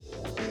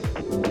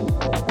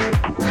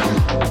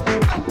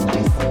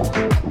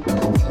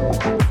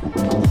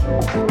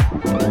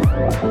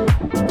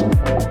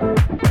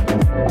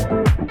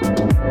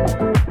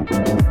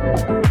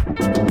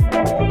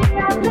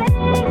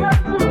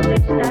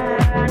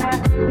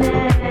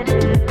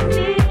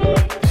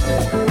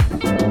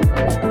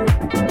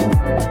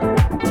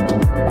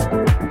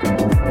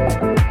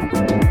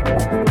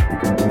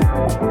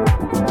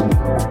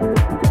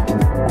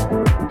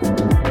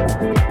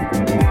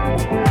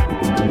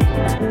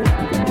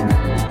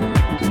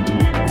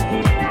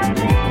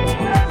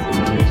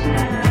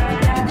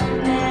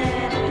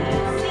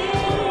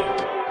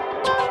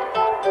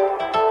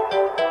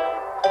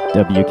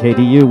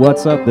WKDU,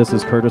 what's up? This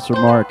is Curtis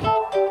Remarc.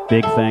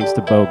 Big thanks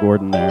to Bo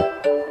Gordon there.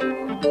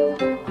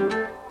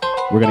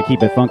 We're going to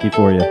keep it funky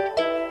for you.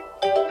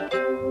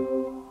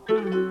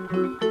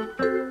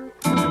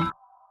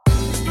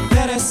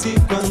 Merece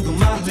quando o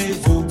mar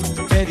levou,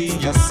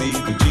 teria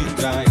sido de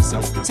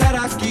traição.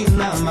 Será que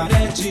na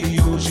maré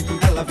de hoje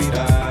ela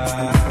virá?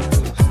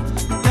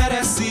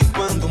 Merece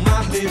quando o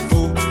mar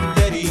levou,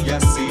 teria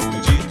sido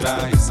de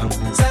traição.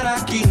 Será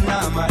que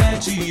na maré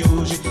de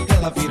hoje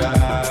ela virá?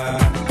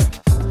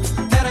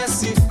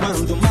 Merece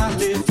quando o mar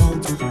levou,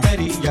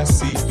 teria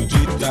sido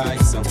de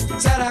traição.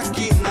 Será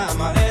que na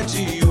maré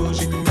de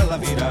hoje ela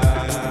virá?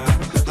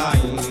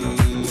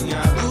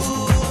 Rainha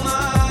do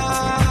mar.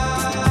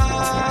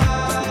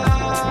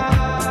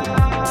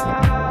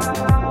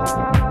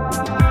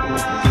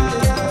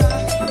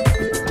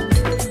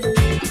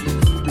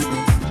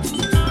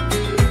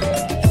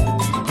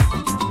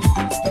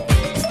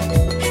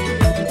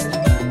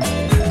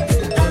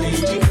 Além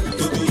de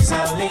todos,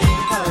 além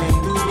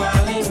do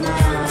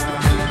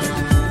além-mar,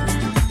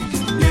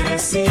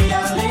 merece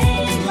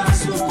além do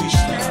azul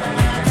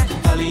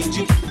estar. Além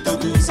de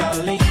todos,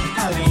 além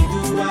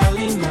do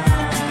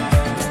além-mar,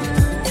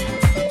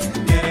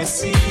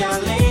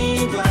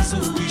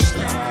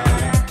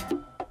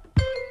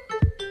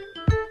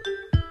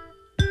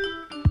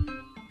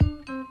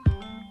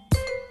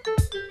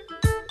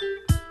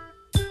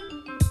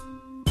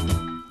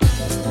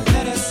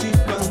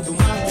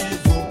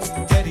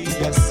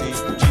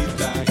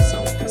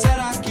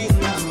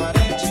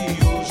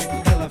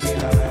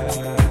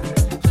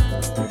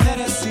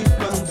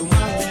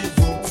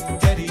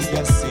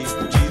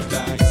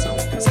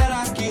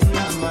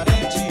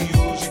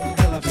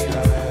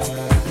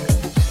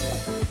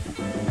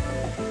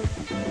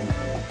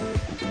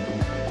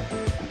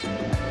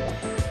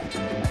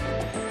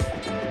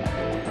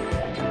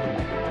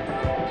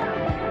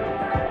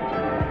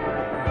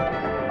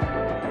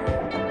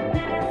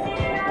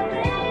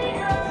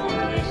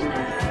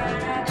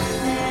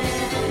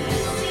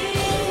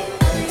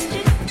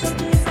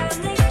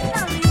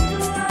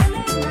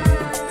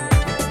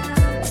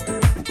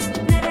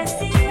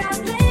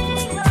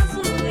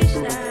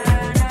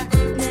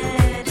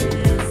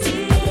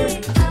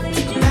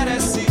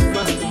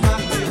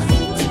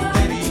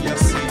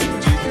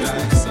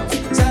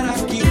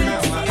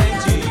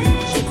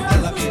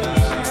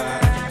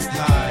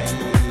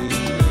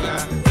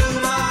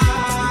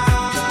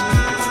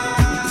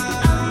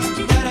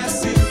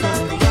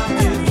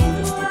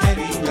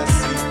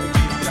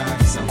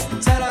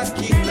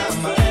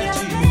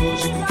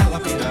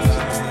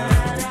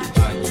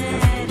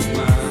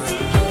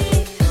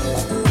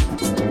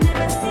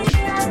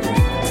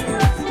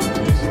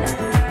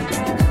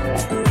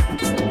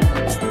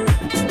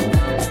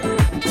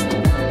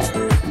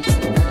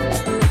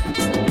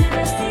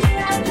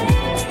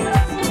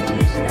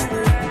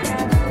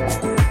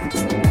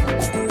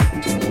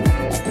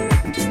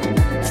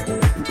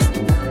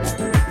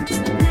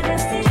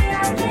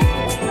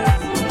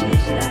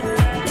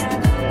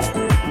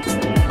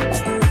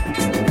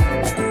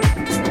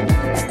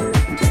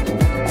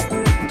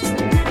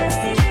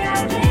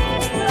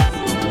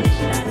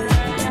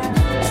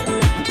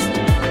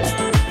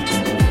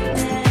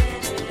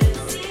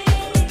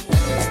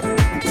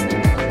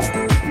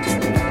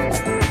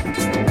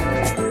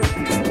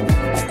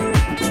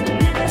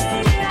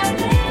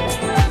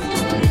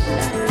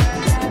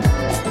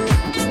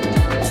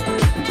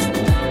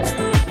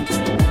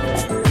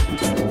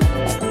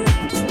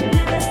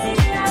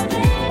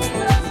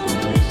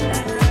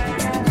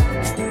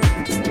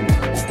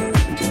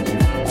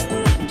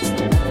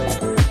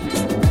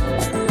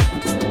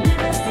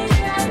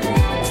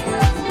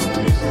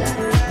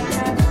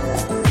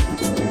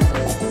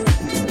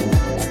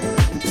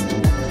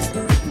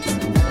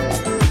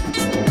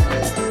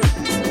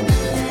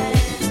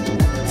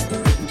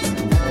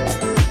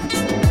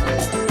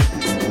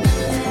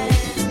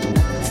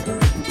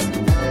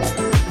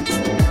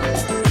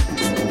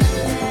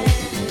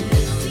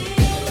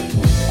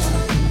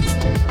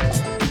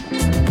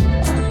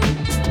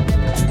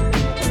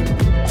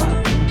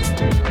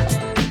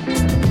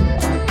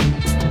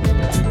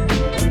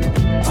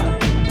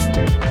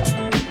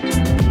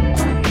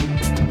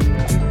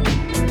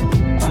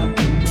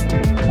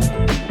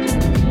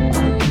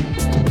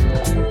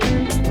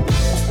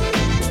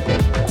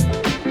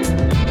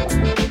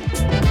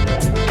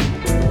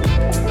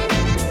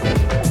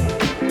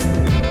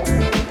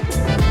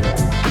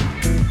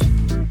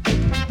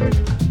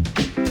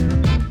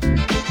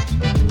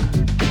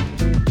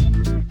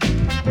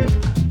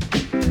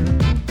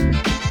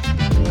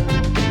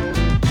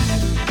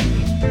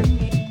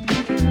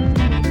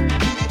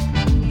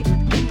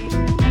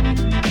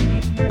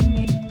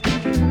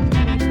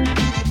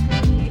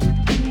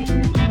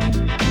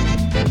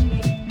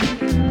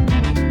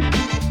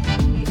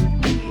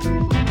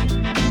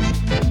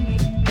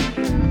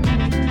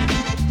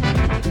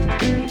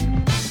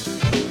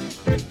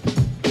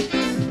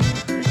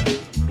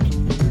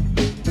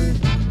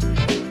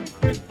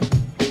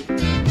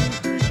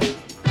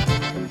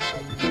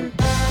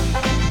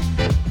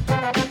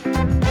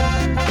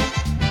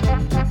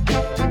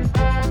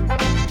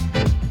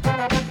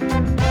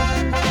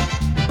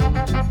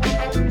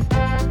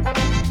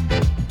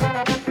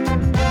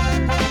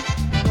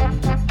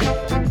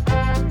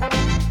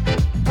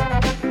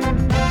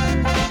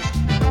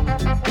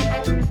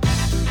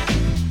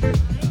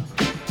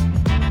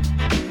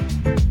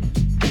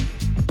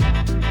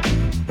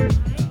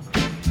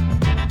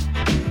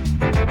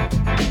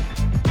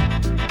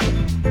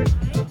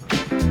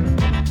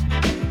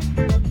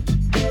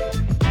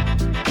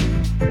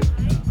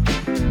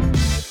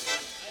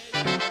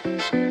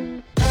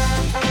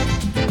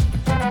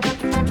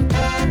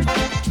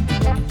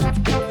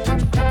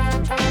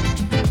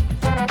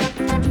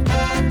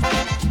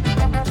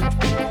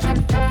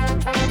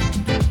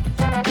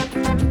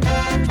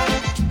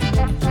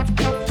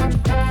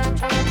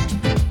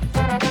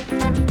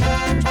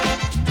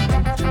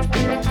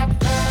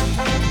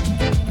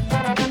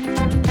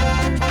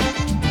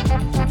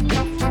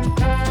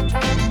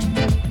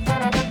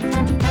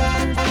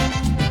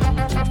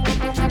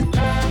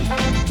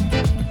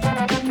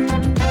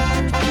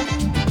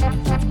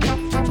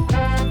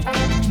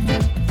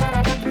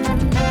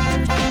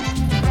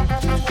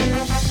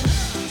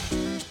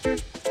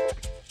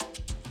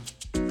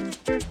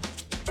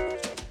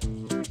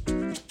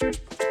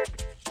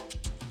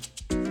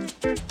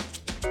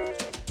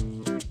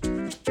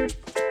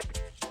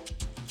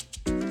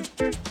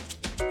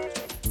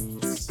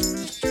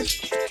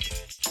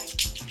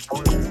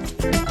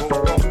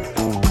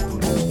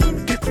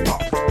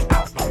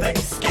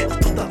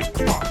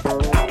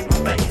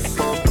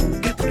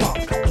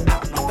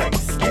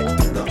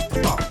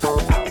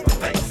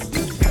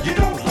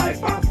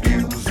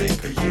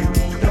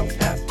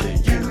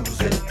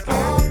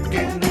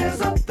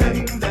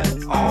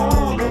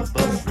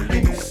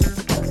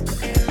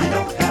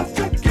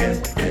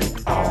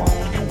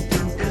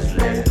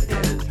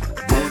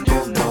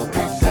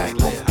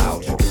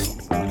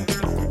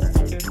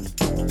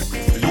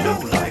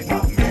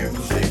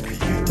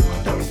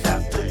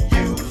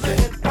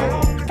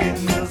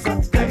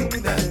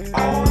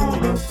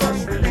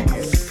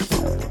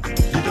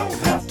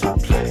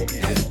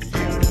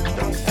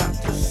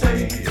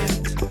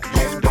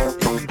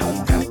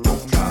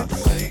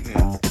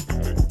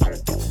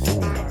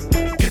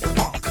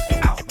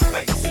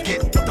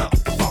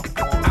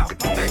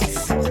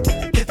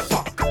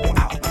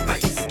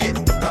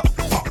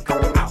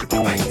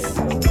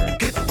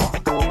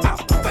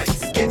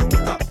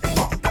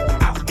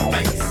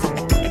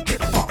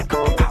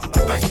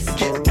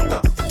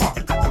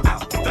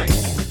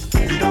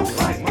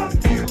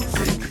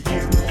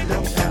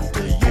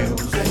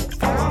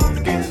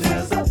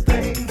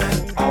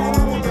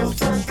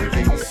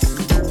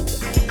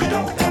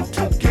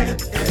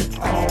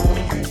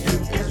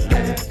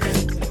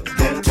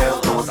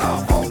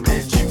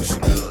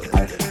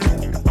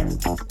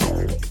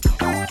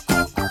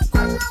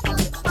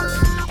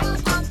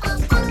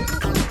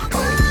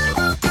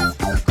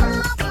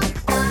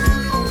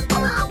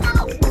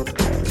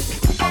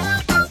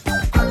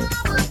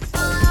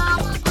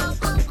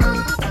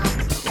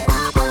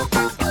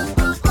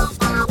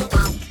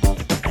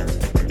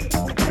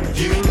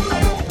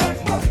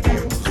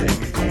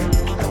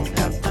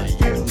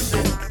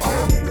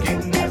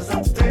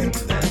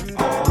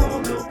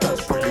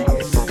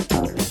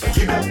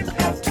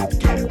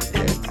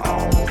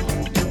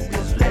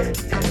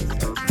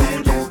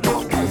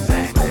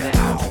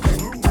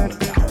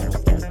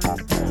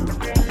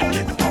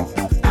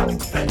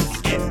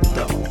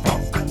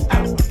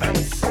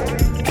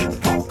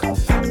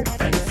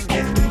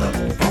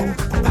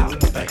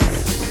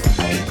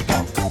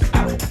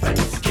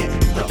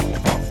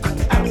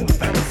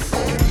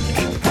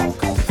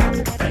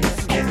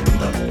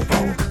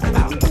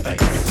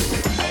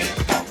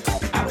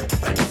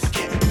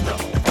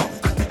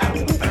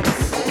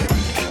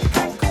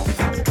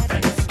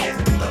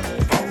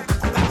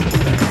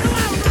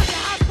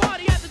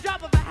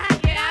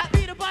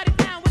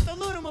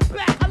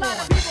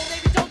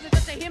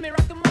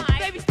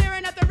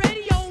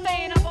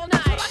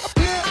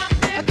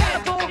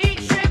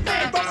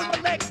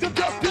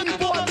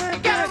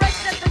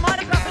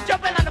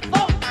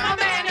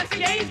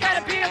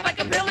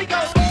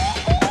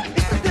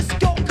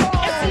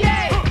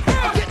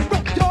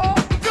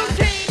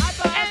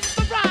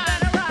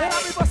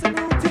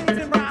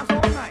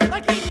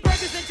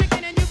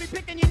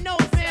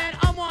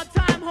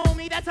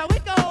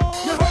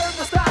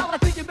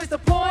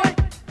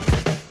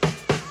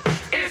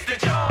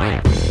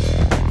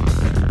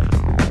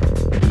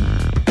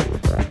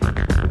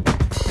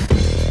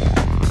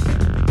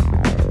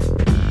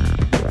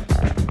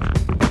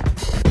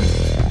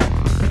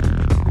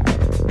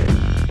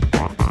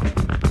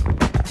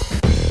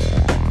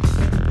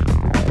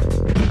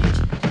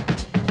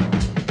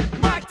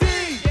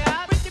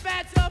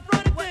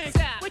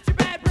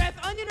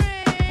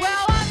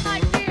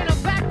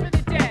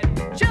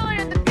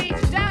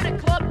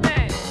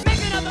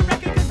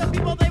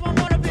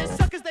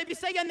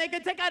 they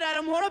can take out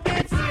Adam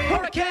Horowitz.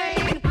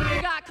 Hurricane,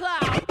 you got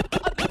cloud.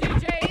 Other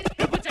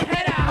DJs, put your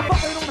head out. I'm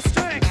bumping on the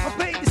string, I'm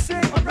paid to sing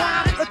a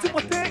rhyme. I do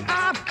my thing,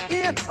 I'm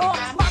in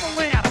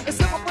motherland.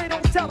 It's in my brain,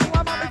 don't tell them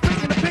I'm not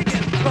thinking of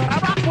picking. But I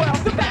rock well,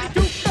 the back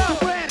do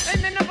go.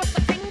 And then what's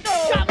the bingo?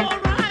 Got more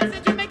rhymes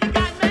than Jamaica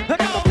got mango. I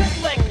got the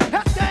public,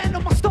 half the end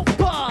of my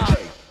stopper.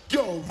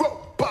 Yo,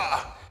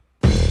 Ropa.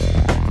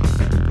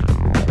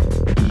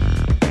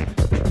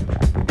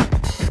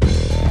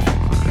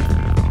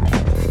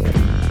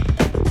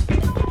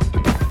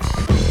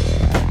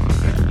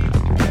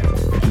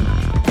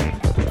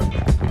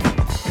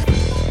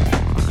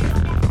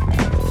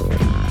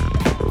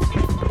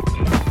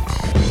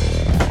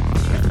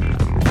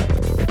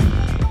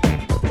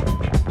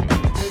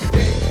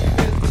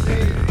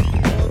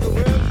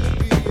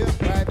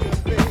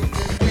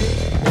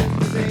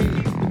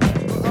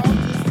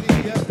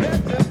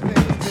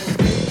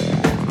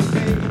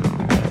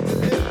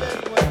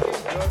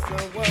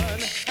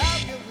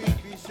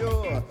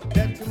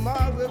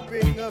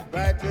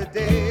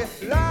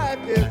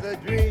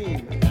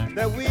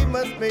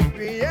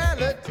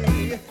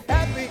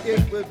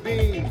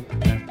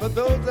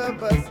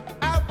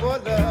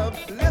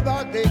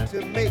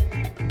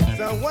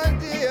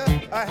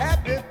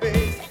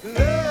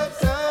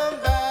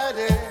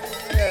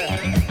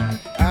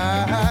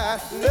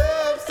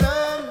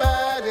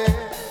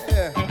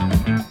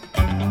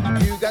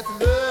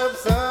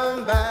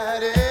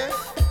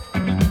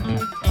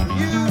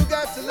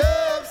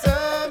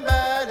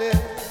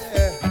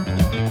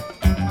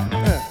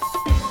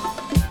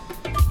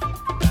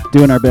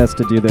 Doing our best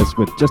to do this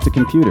with just a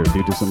computer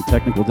due to some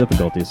technical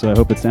difficulties, so I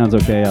hope it sounds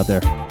okay out there.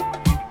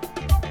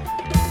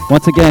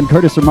 Once again,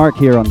 Curtis Remarc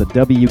here on the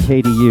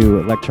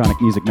WKDU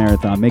Electronic Music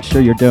Marathon. Make sure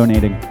you're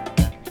donating.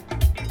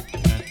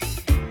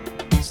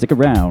 Stick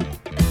around.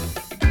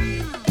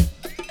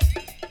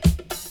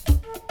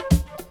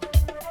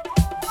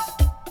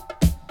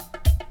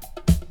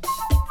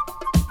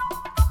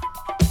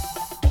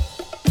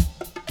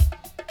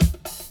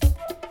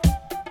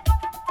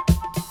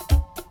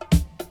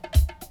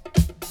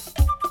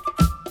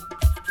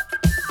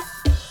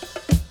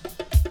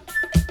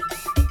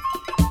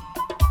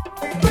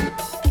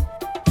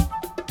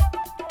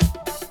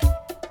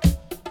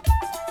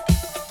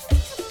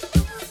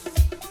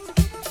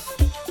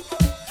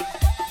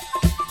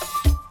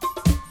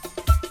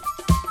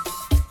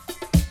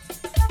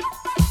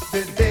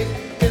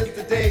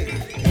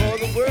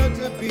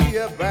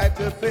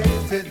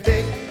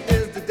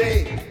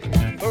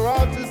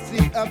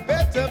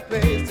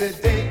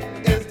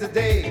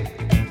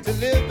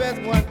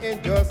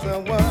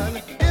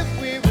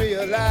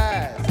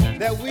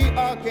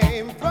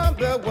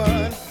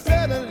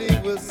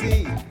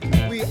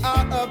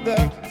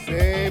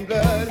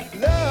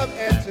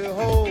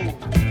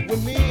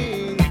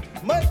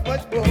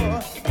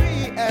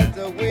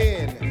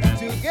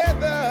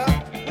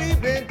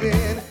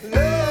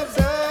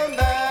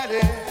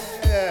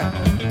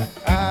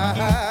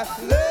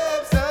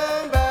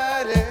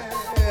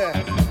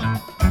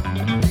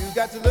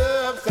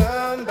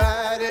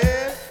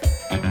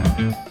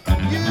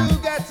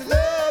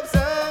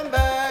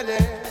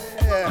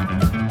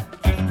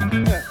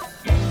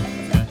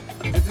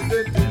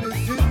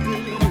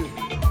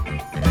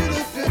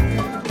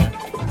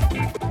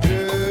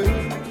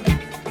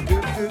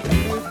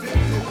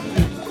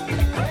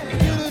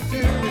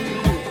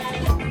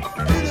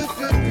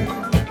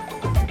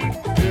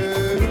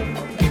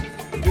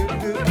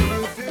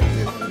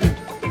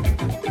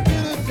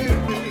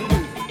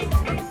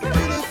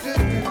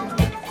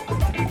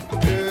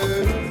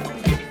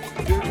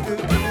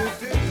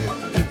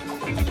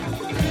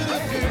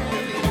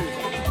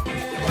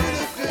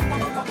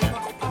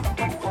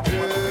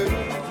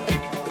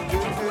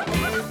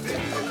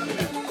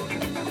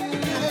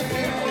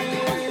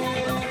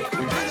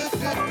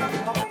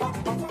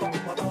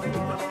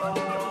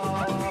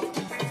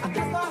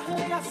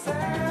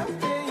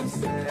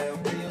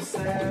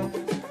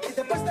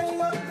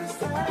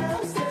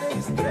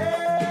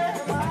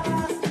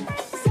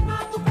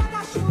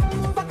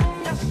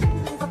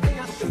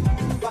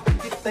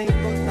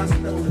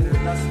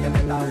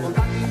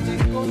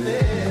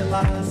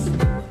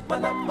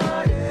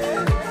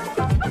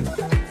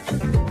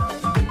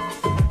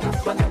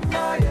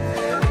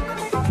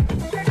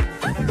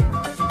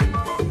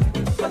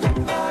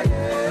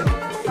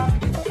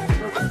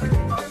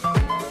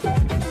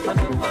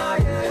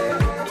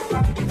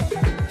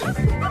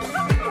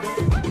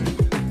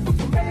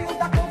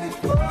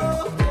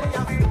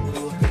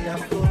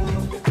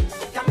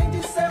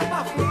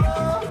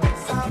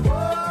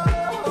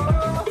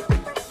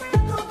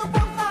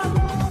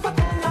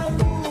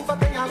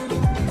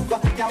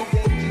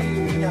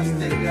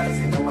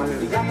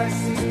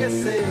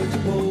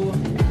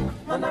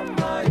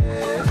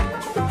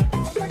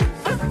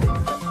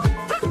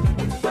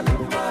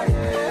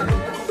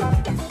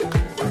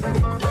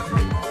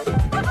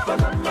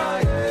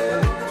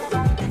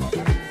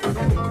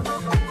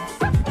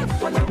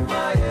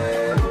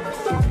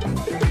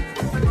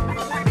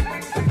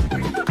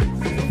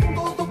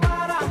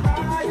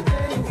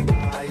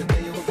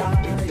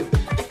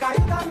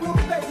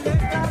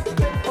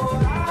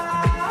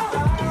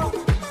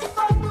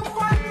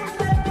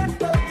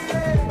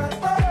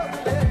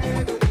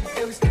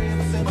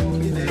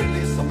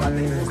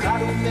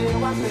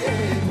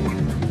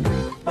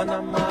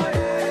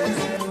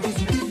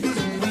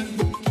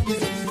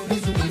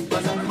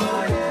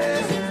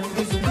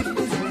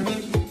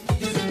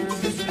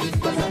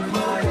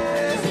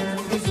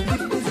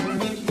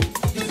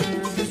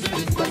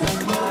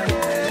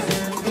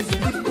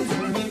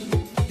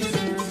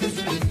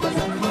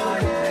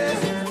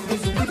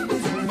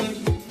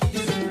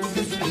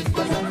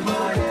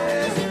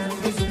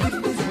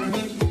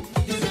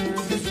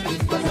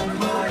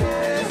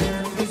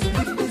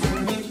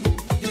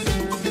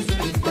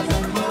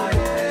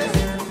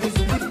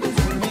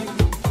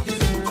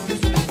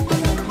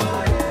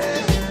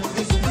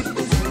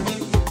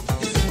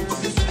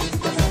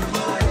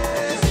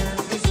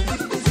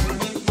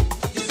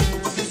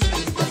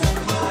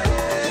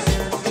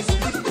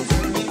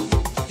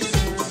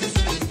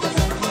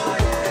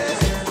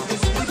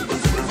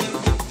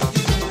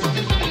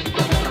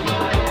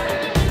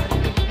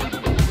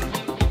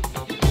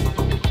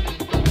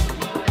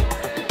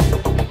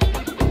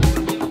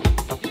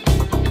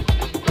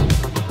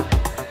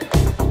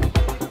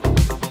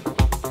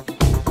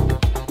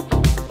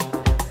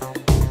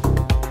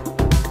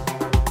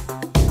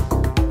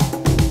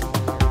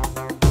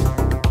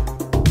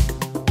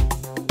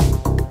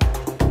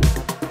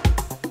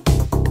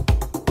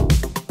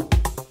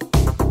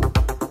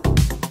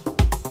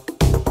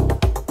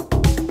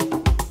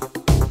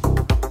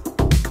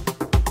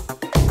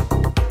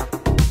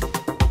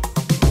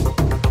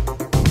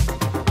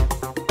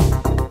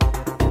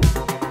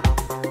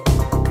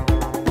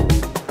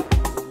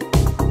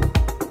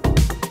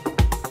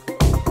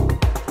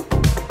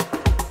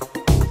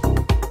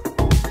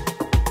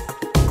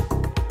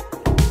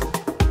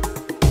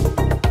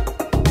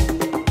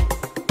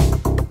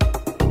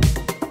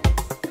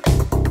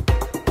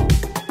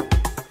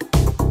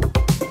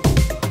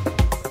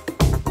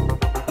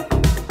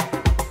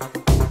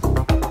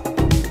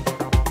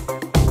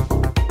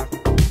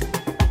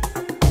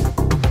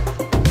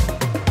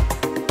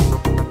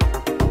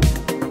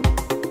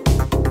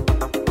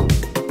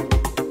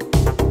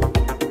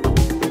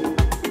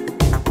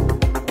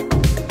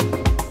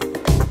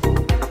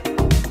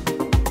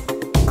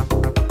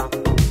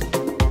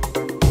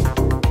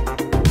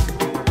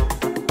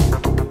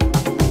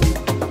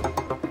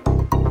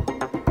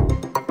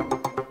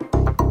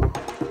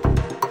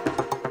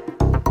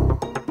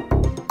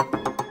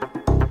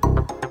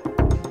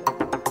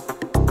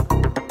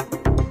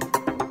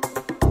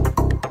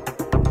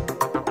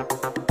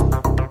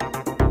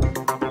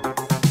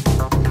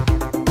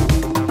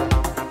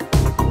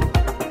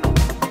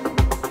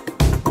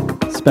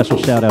 Special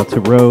shout out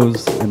to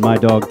Rose and my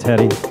dog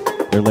Teddy.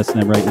 They're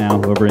listening right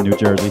now over in New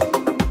Jersey.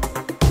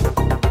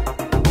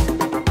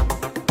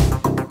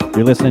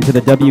 You're listening to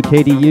the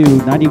WKDU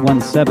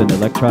 91.7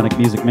 Electronic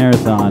Music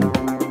Marathon.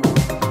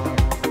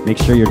 Make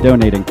sure you're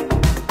donating.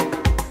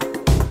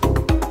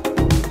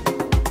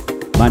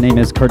 My name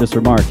is Curtis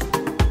Remarc.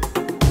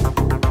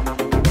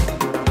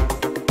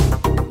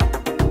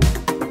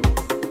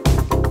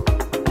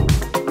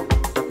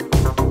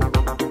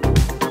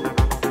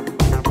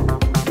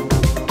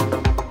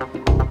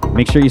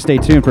 Make sure you stay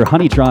tuned for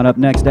Honeytron up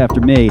next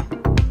after me.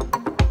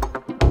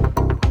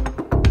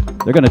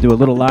 They're going to do a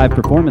little live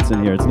performance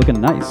in here. It's looking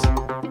nice.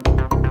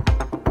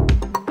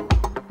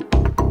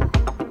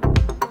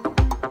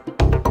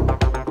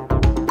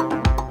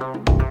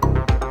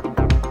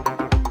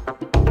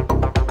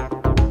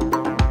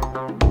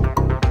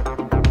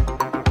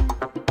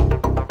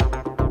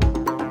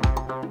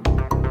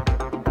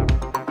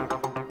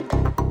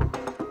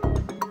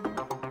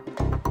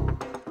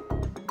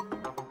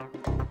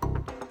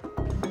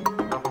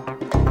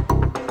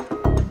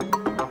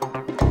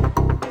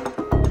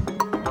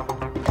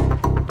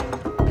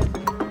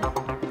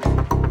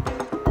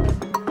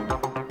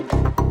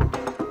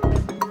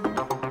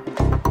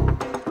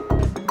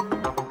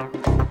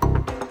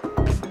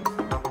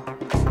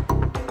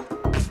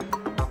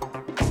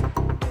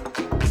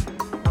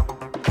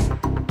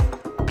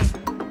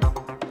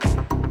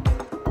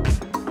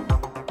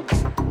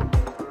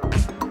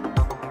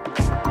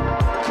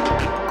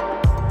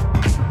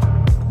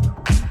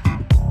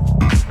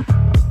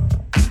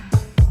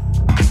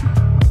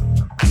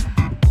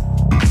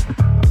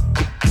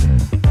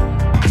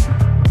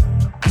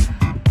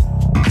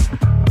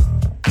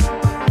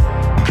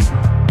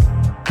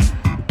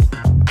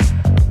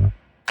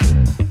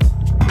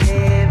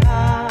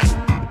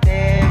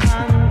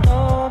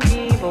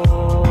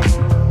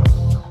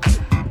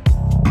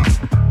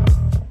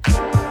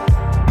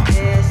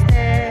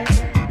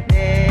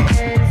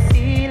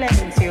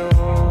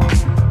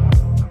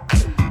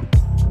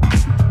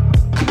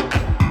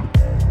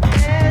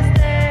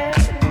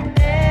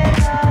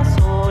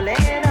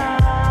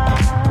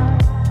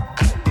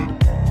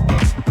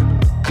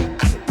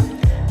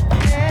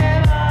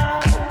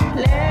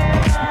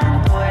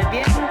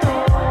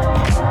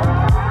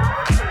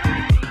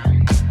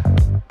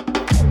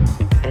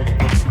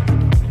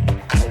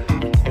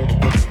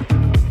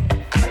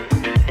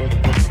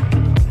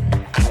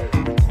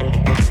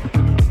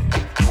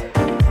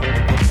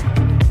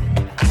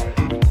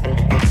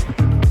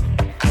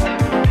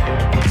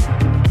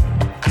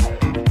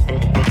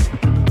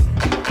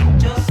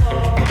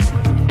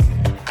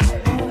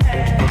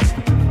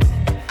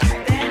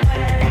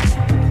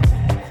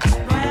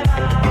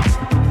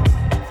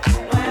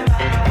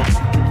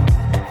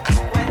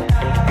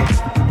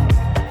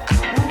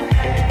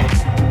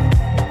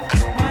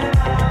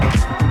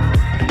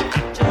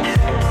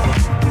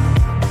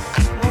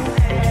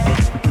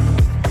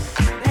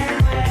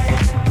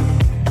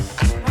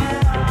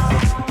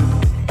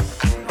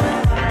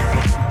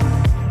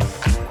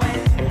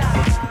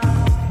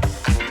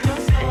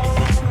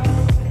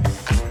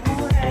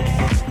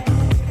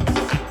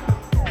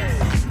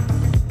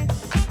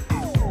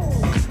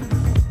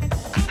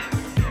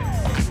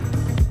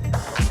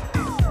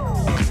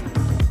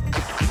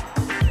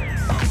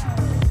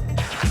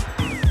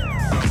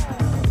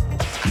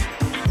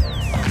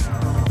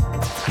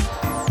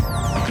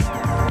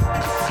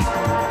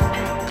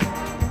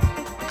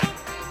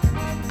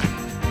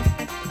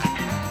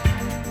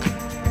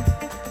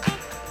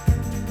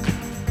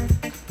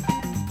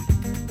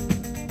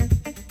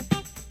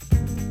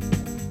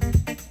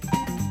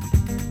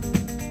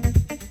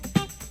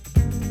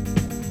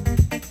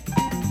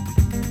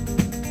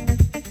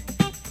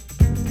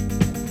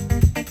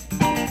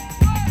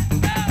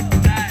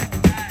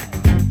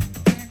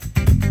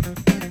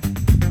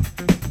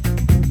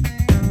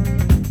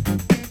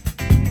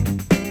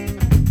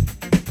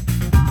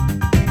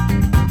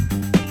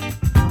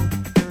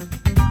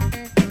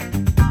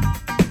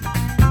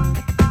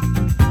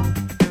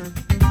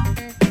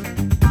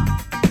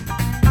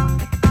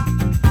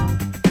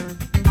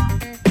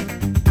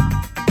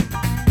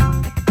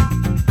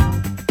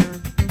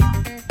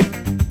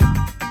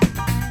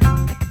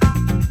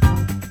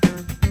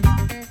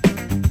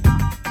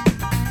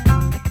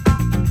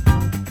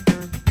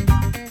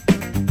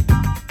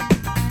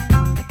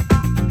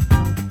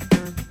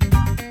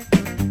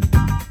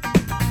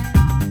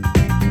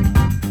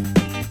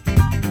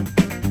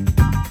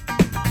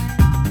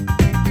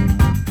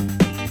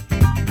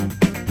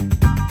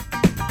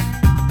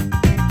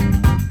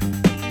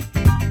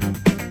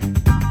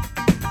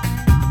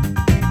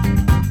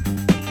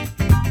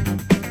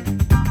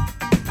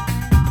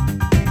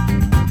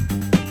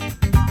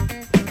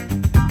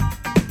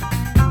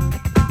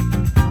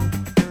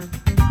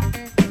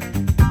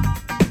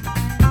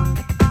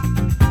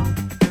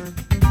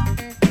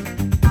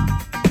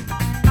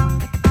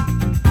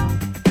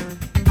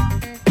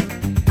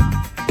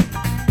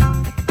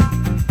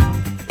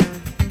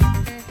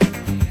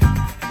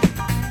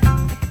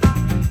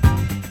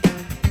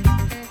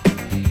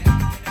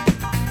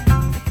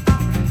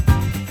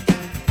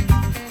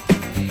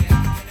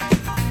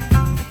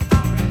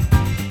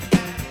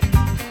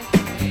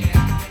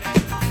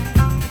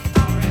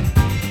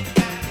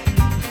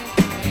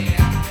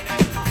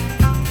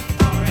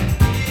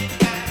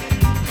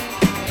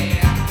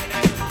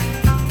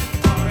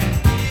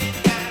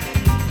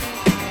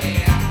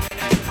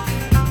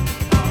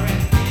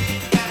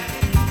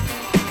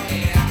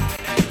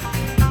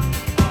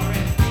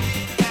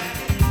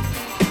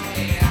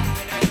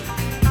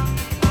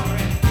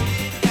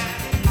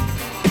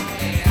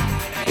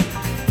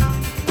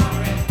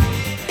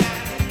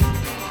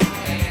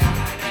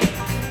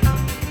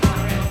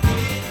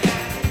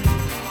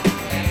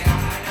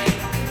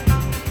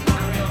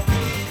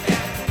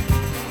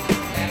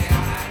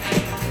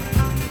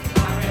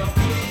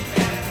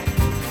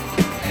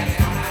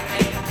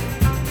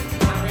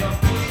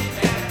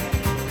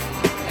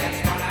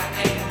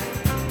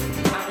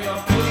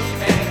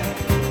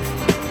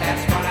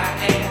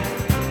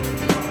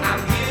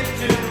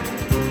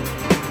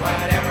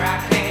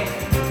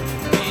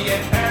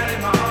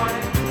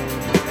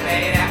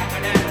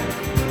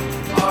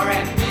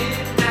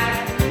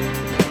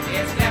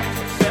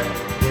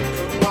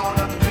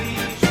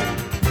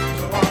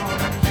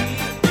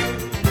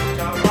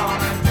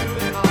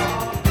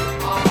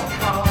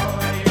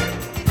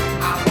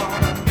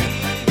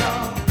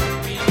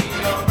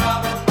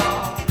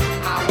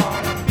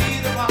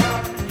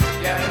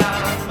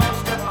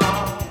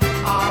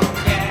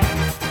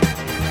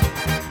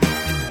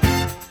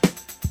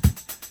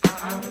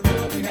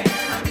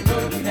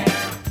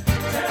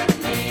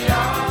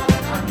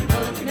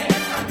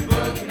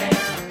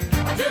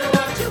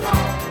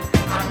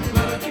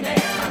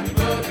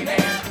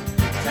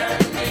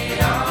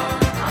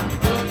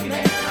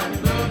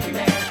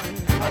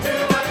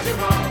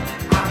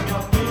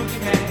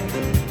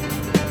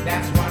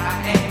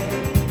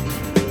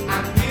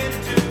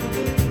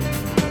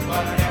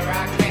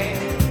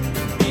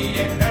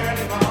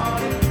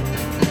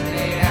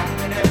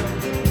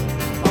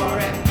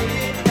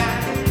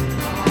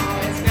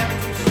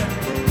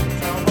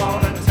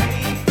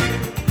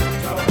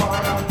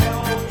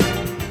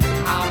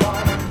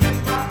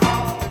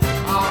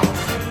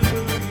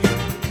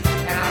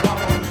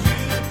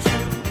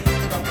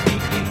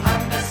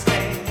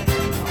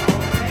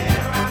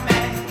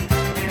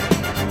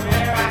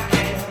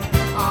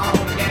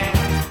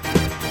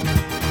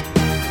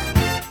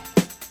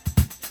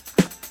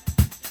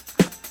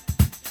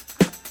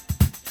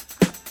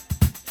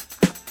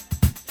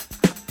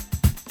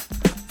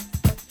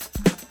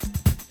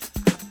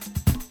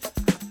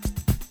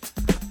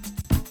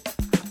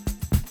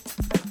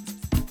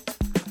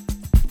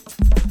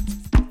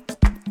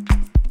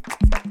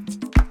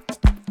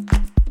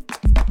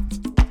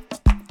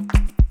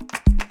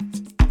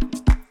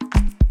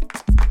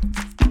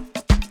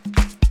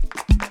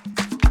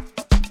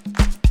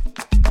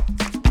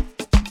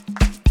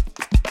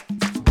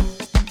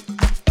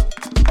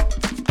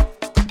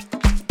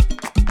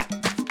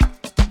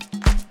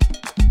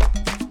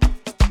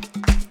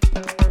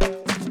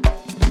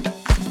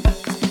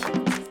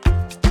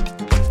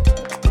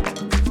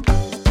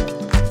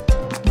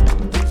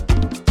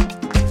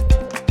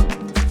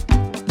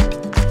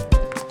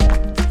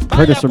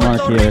 Curtis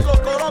Remarc here.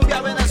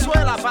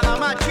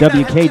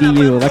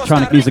 WKDU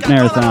Electronic Music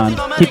Marathon.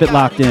 Keep it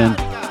locked in.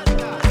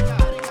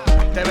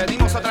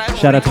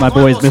 Shout out to my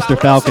boys, Mr.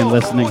 Falcon,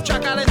 listening.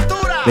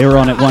 They were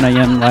on at 1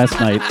 a.m. last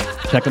night.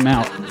 Check them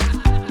out.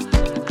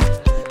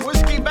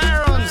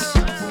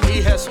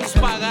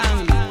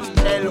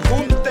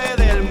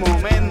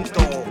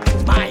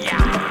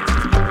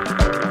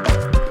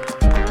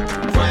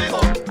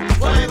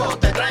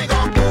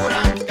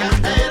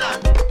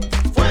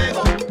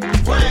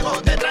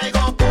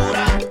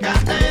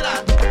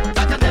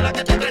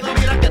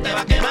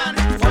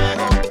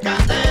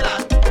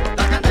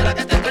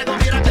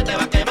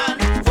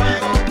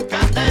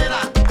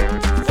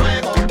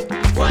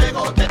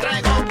 Fuego, te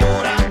traigo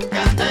pura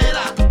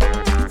candela.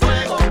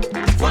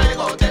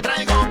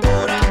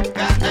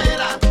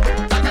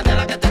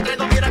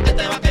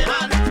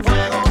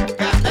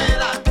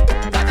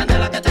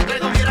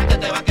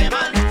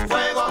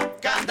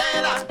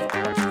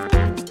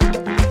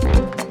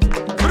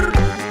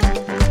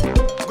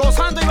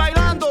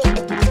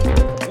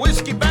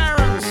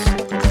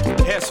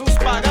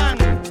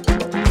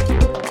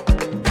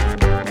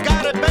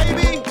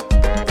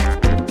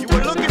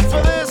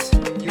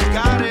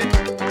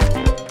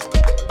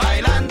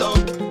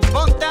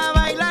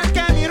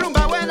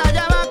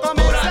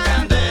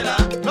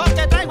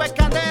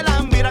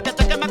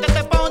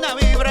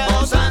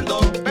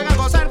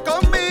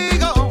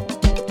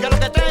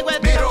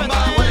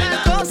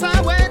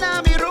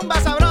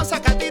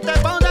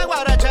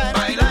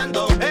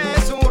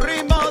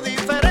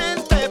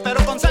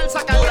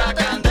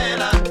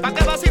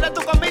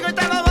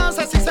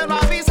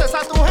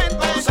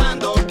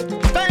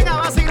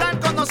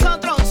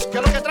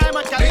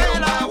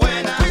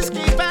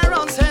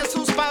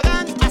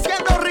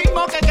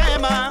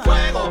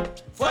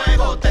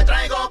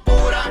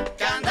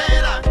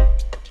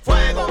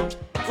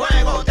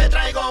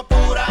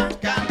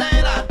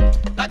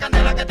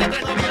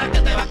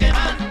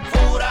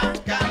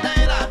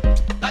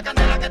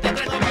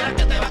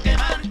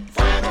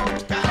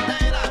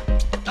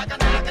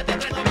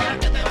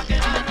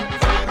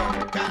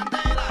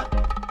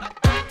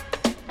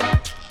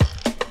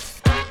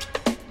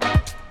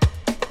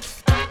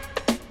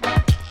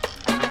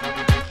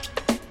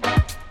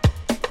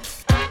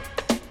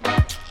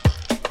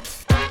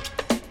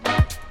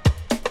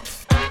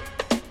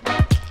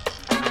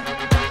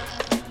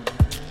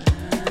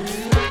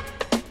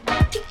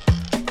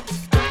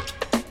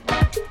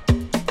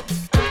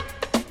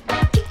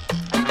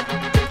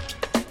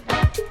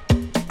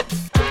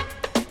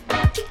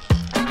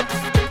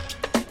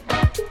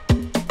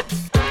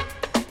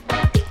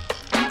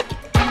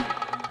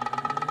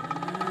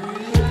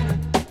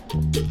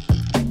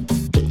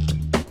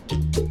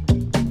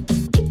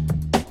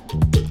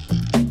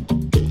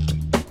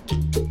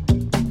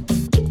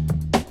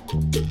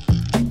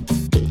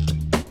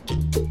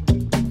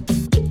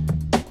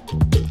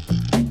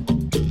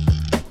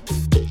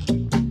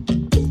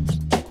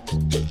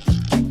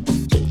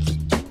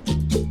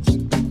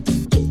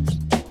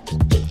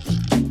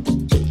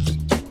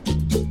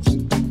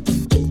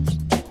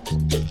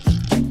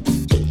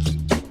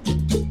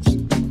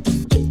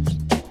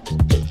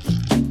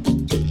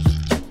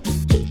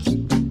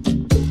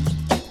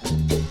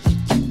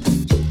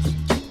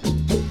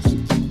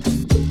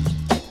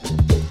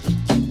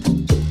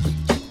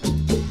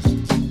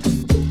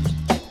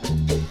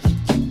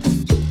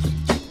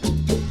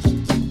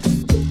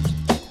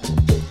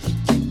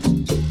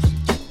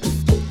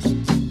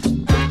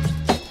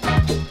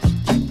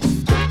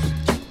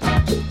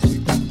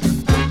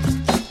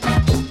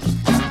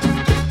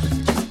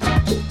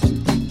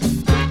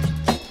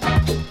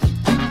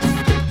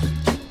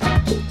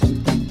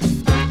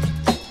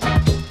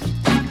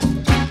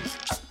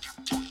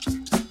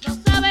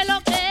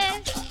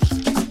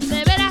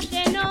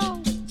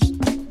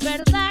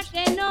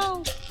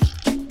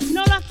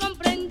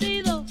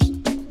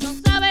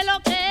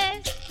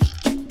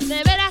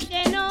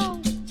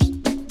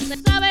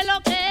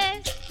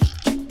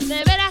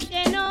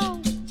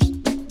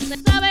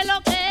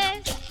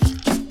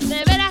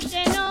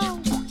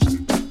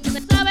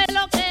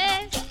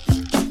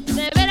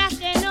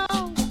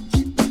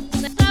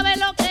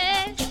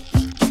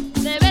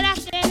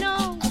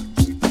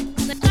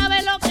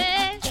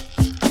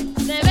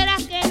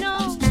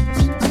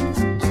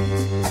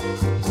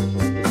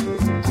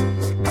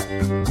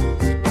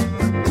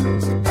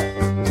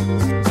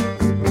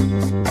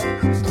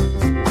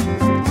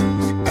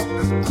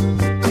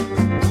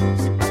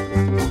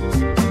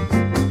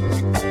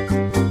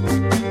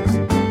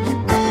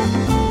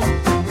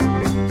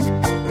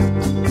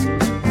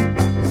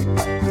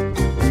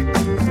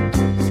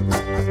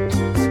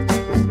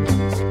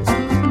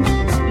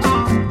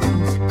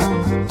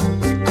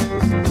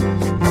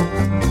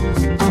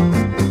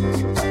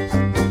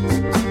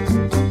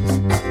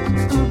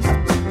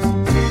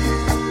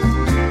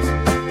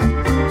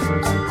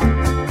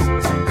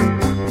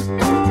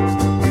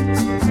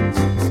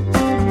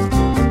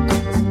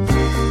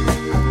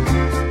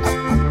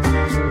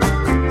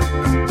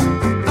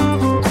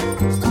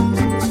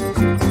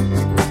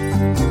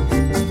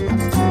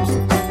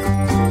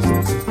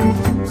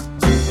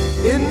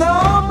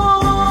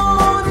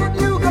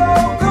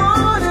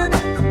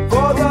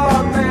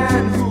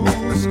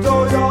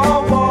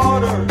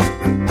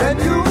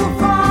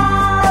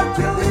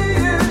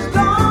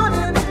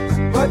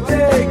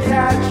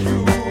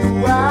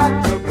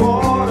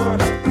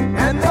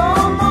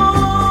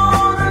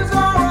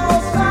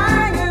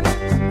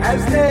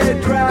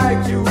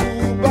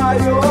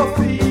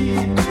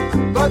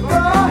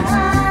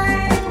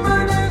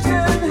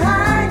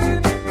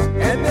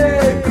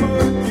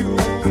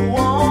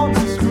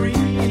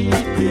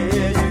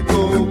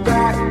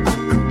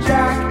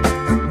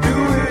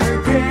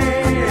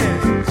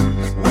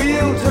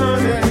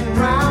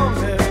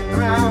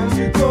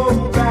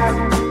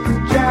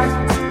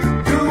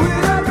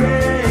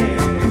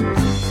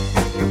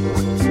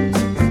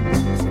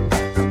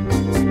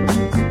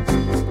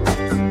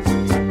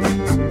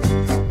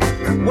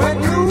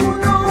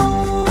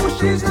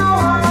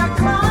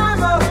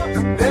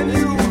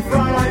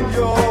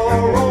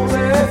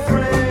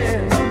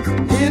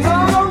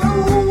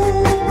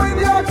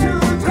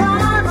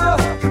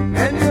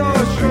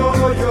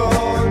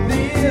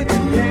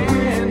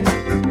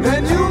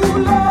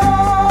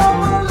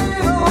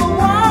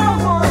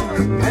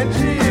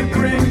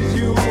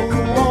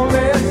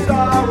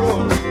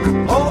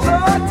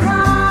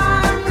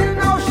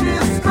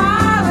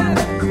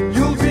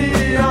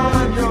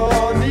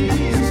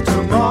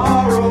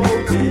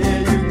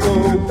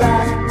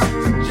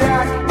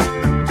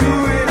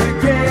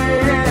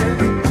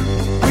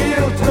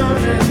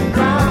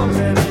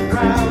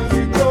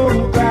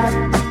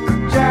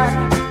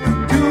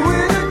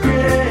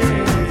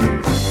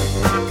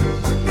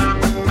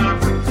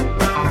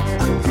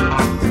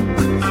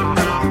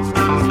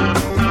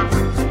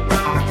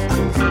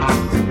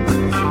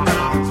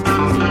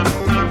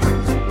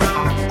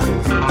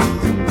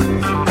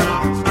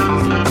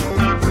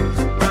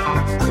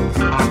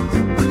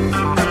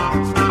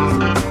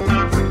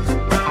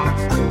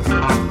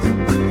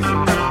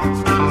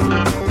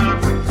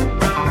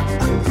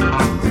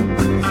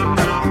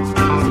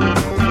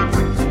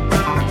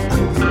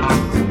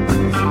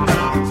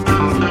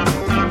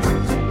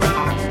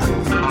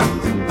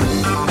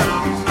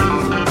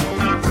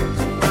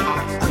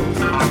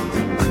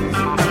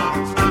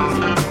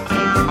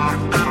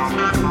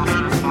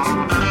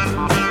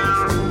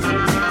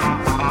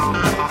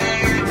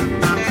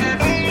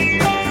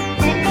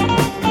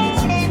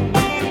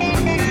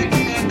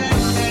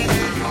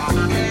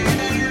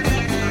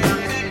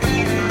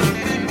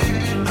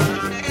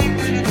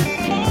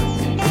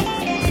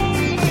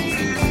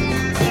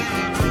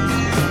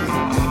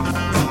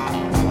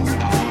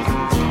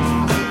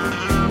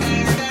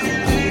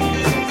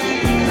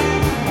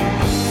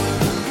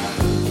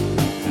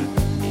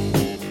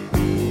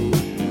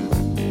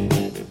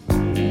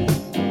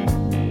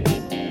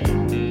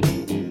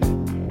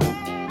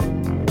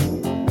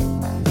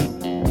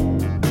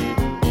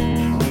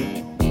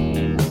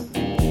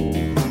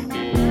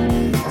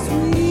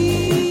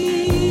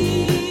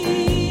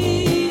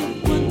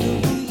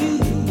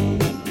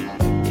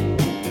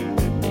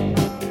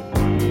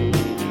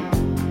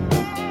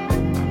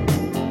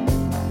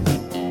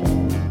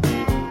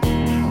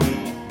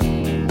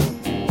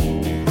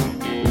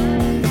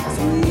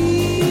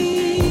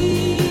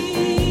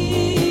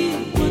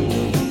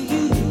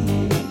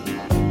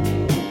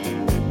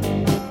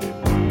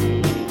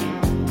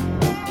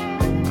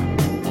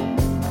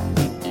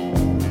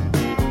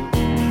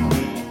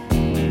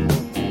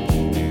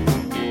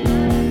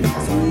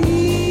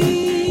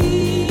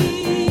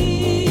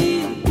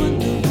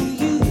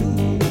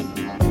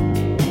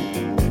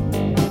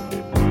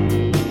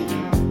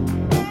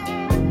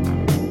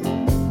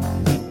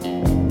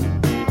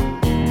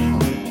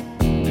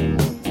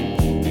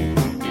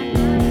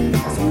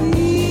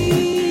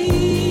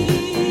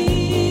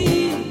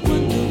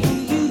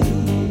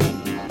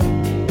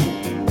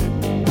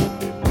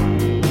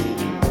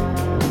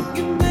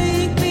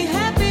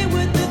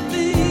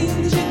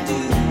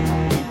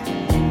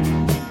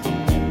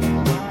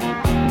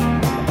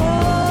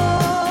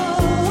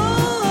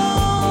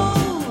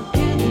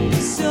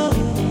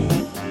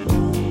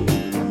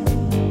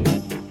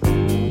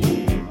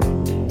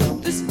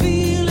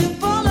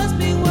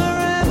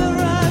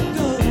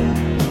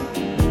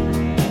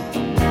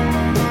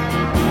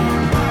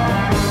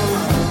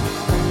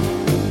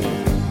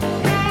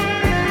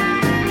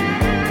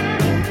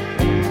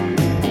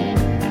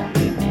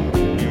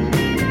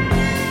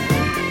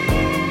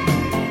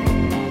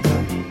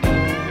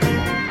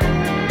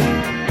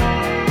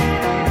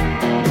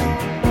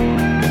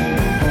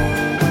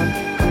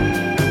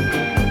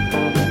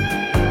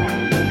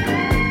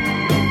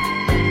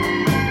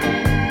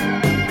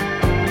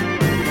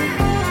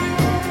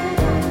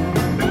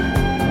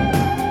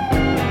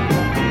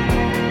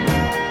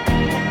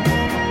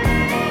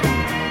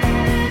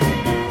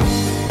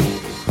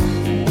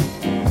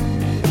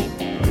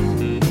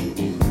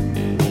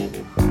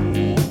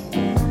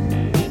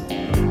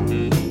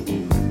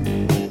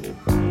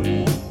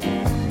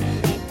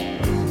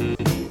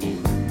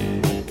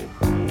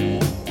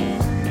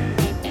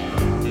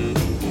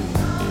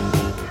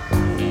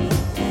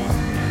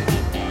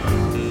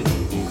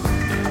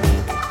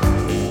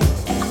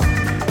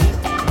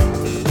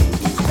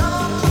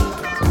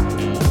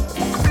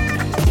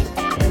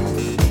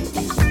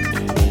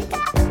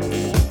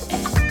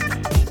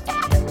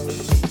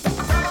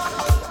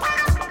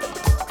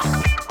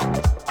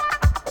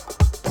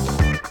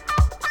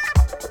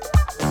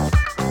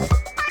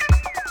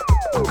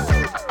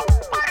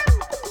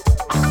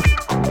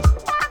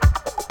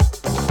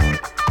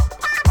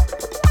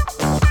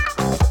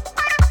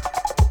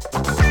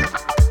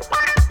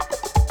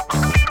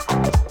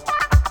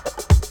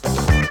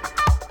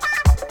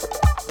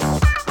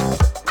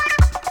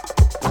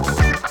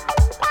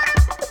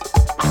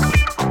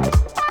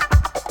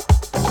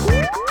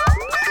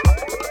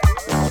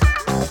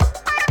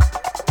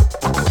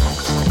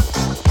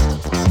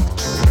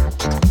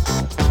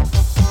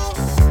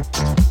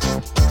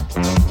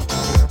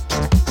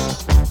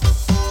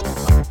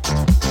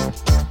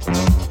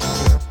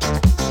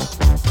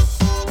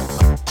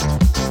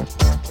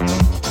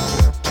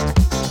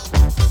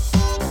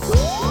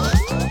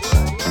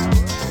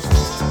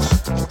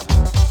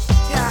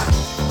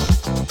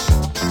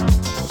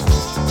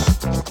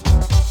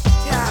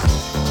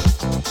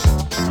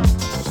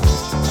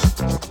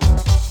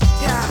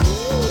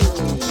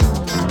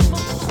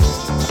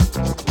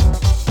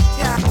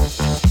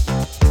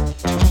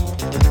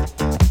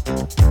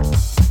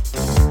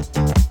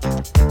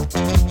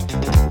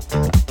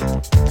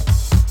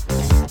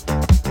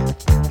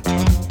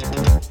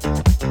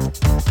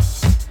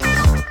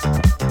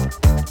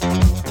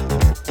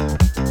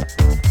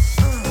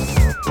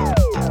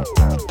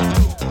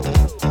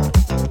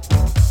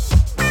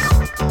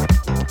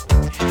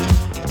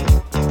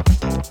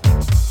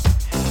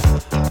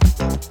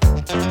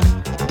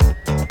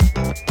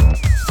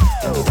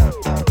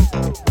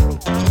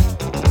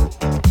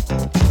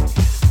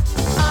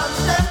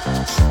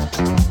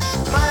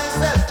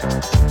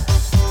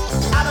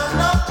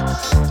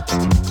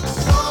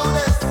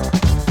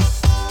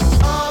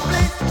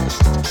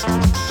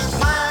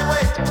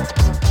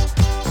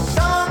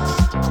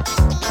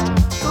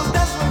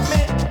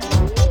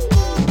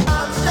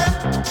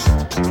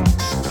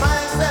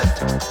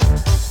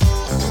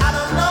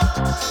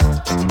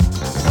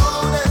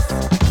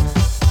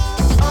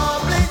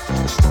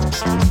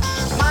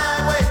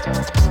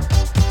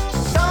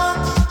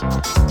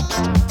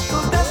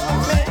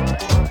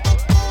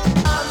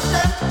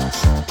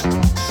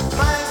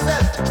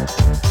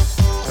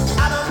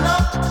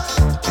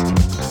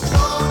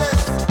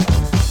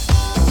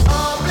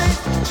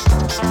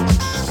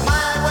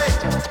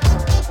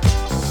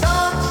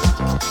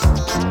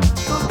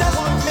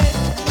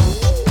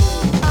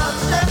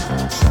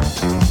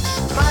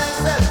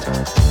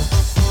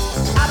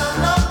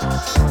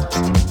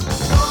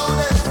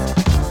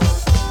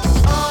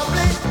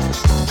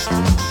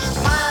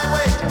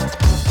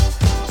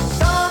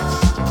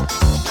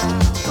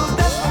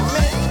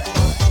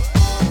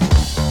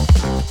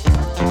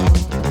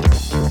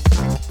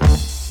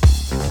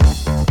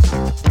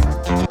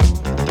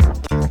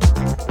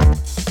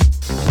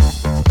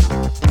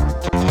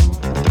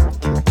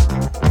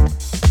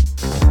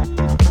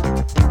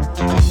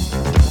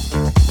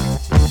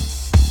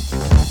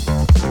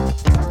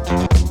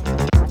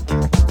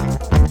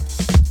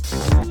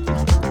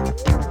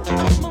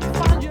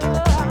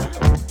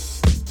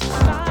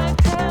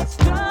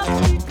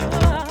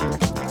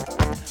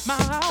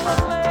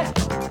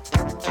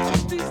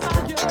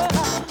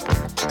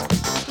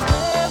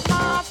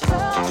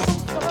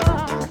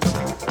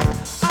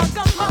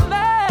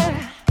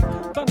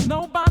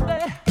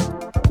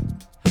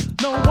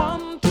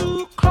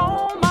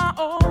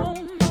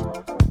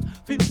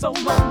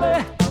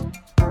 baby,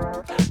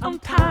 I'm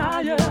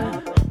tired,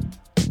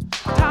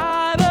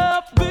 tired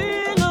of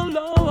being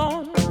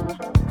alone.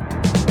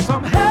 So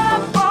I'm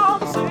heading for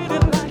the city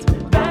lights,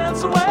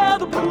 dance where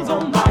the blues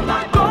on my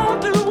life. Go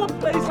to a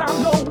place I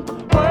know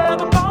where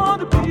the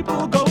party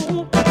people go.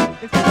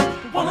 It's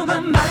one of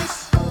them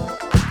nights,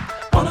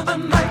 one of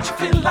them nights you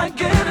feel like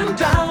getting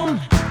down.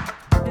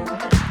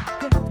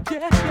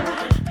 Yeah.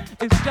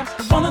 It's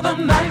just one of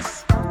them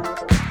nights,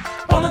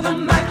 one of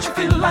them nights you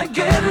feel like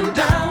getting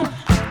down.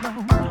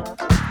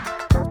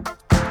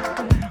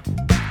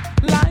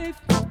 Life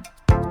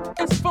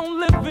is for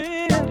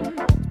living.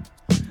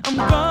 I'm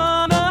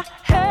gonna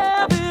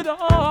have it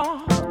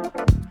all.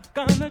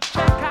 Gonna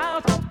check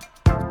out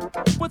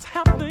what's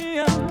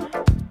happening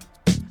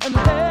and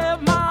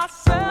have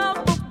myself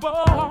a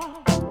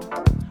ball.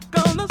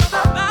 Gonna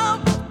step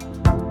out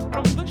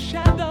from the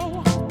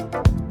shadow,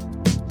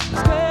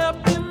 step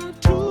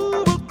into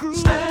a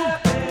groove.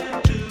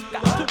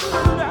 Got to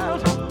put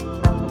out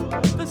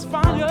this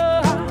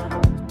fire.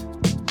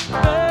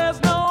 There's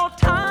no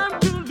time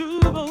to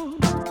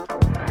lose.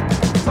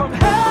 So I'm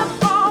heading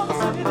for the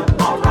city.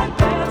 Alright,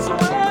 dance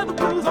where the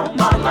blues on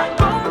my life.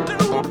 Going to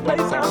a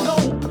place I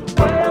know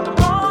where the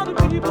party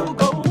people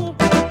go.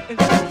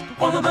 It's just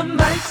one of them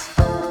nights,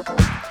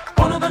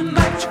 one of them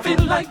nights you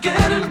feel like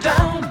getting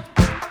down.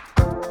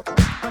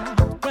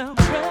 Well,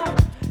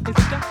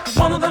 it's just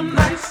one of them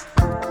nights,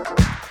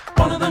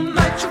 one of them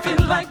nights you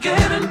feel like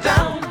getting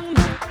down.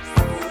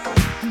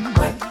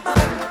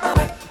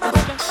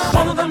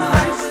 One of them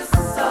nights,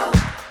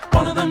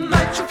 one of them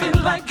nights you feel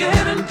like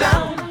getting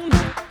down.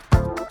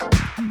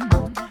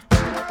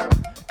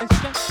 It's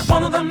just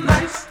one of them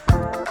nights,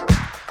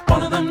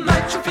 one of them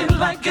nights you feel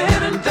like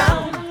getting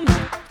down.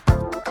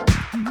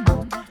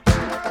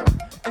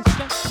 It's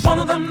just one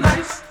of them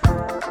nights,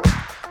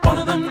 one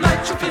of them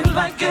nights you feel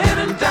like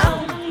getting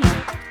down.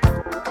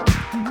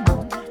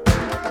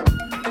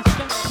 It's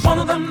just one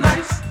of them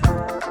nights,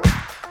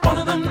 one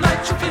of them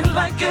nights you feel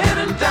like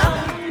getting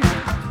down.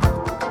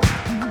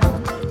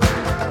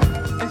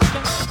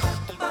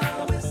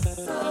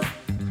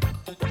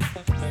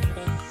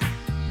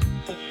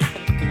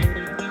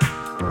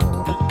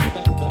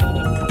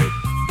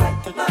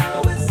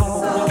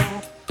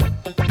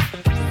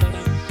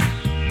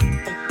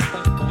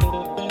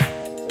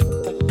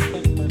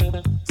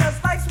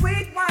 Just like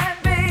sweet wine,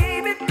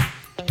 baby,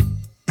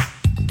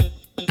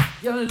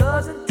 your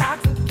love's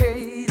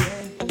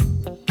intoxicating.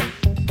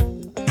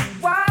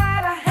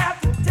 Why'd I have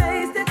to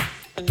taste it?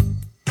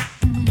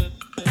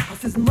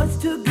 'Cause it's much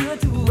too good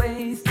to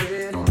waste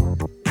it.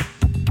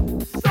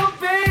 So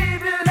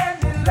baby, let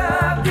me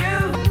love you.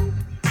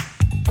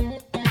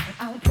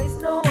 I'll place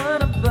no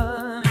one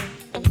above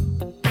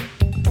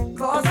you.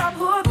 'Cause I'm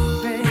hooked,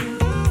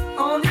 babe,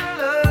 on your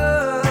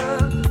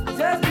love.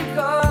 Just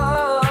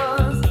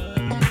because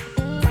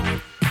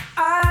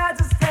I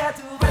just had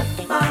to wet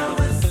my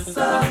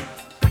whistle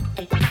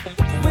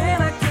when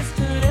I kissed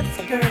your lips,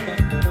 girl.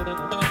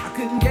 I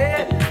couldn't get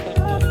it.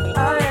 I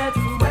had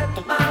to wet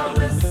my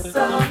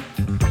whistle.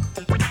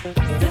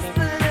 Just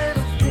a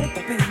little bit,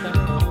 baby.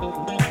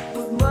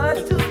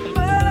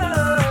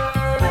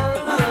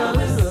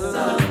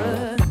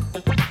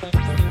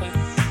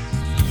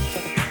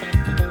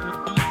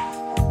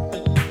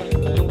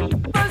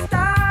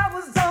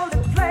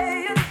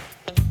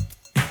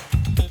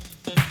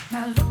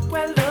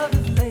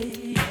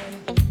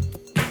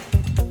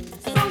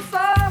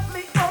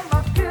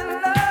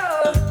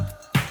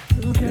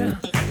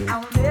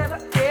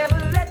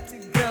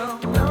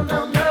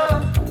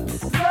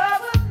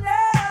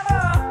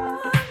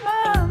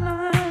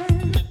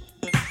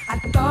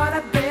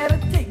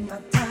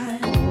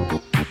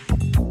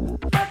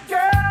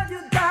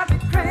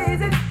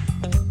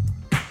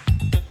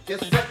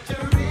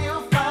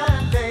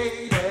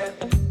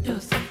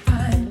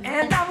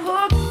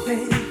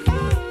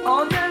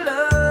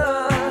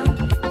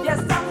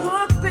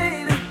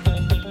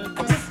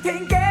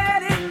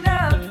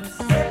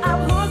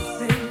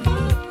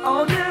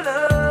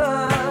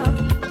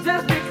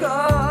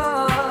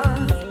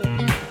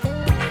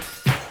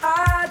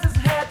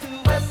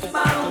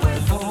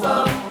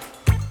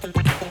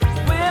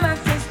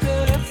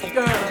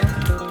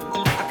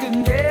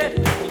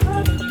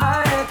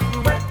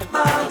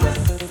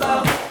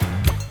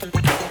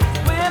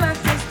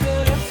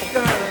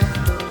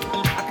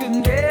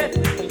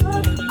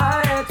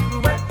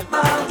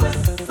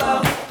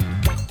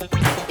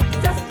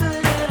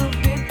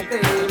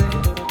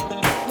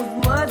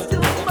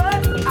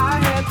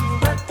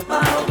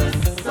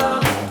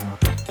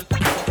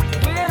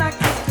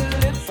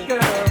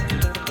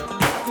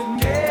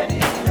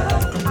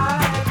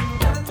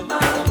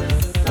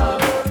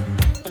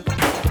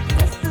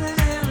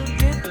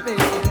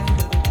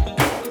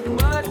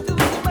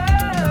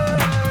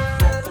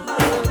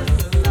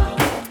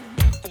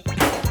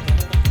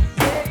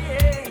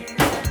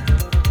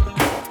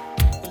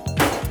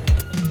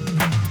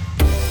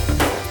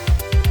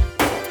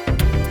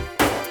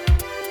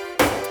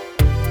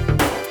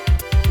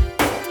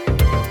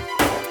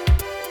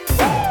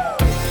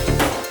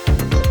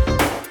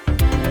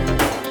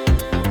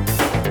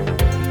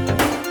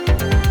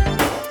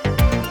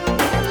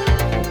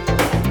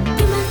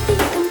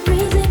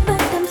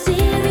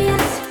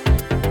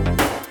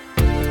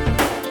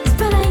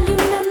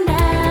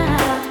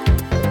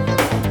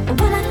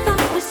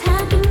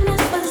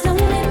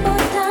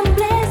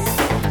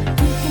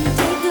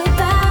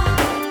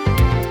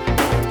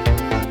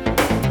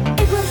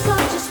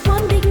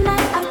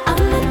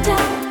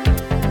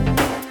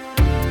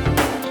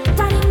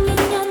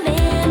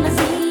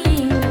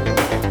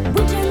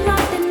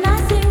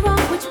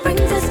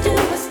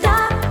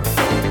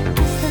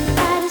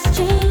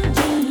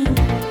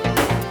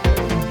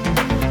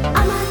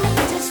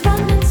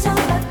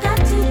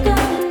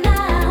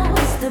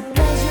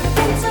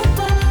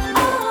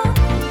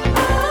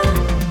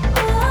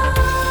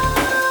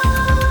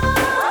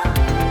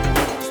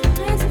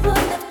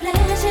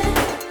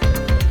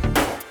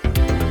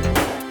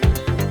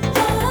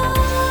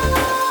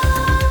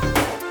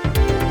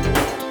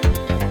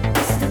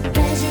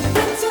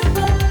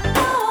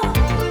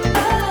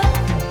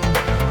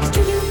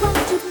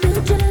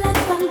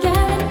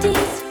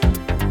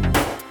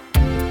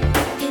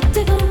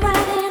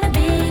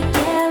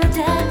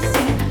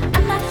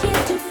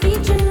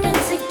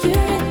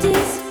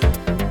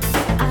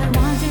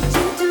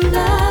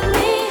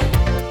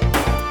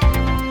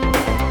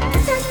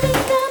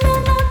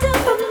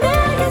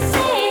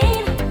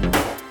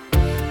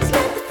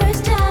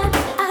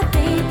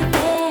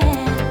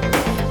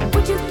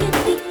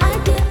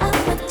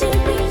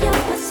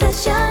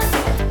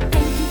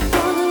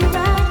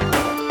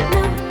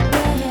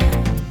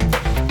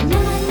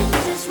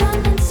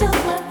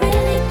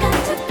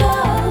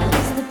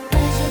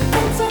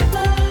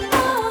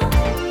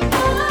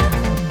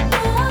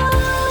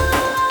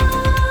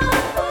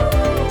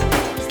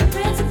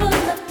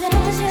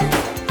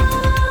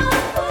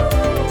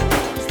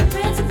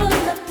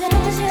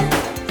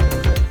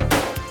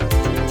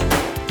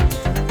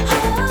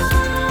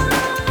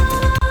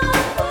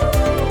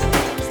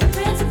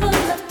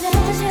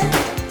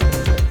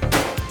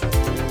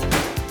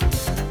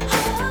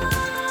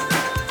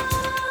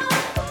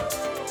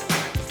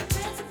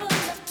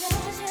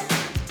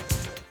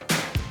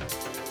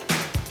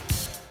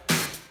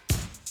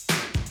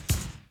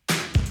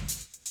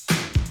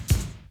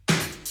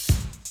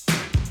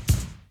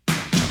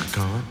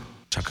 Khan,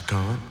 Chaka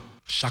Khan,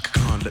 Shaka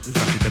Khan, let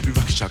me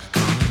rock it, Shaka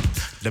Khan.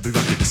 Let me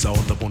rock it, that's all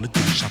I wanna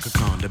do, Shaka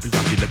Khan. Let me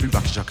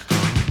rock it, Shaka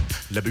Khan.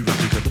 Let me rock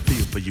it, cause I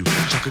feel for you.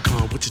 Shaka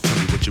Khan, what you tell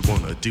me what you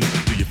wanna do?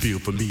 Do you feel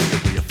for me the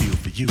way I feel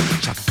for you?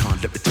 Shaka Khan,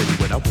 let me tell you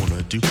what I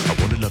wanna do. I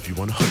wanna love you,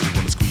 wanna hug you,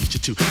 wanna squeeze you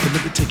too. But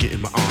let me take it in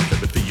my arms,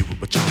 let me feel you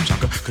with my charm,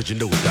 Shaka. Cause you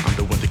know that I'm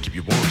the one to keep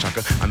you warm,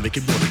 Shaka. I make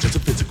it more than just a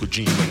physical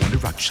dream. I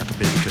wanna rock you, Shaka,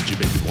 baby, cause you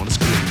make me wanna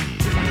scream.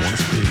 Make me wanna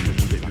scream, you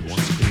make me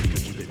wanna scream.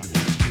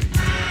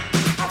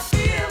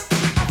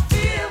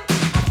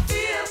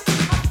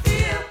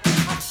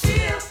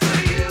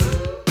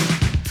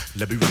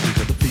 Let me rock it,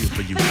 cause I feel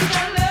for you.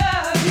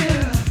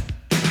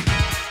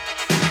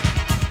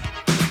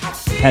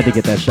 Had to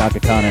get that Shaka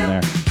Khan in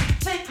there.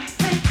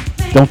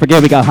 Don't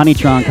forget, we got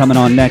Honeytron coming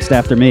on next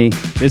after me.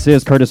 This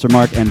is Curtis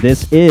Remarc, and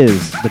this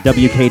is the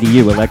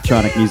WKDU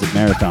Electronic Music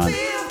Marathon.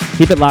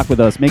 Keep it locked with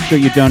us. Make sure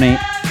you donate.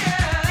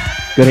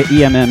 Go to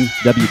EMM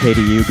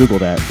WKDU. Google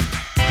that.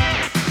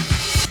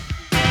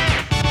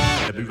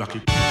 Let me rock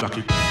it, rock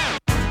it.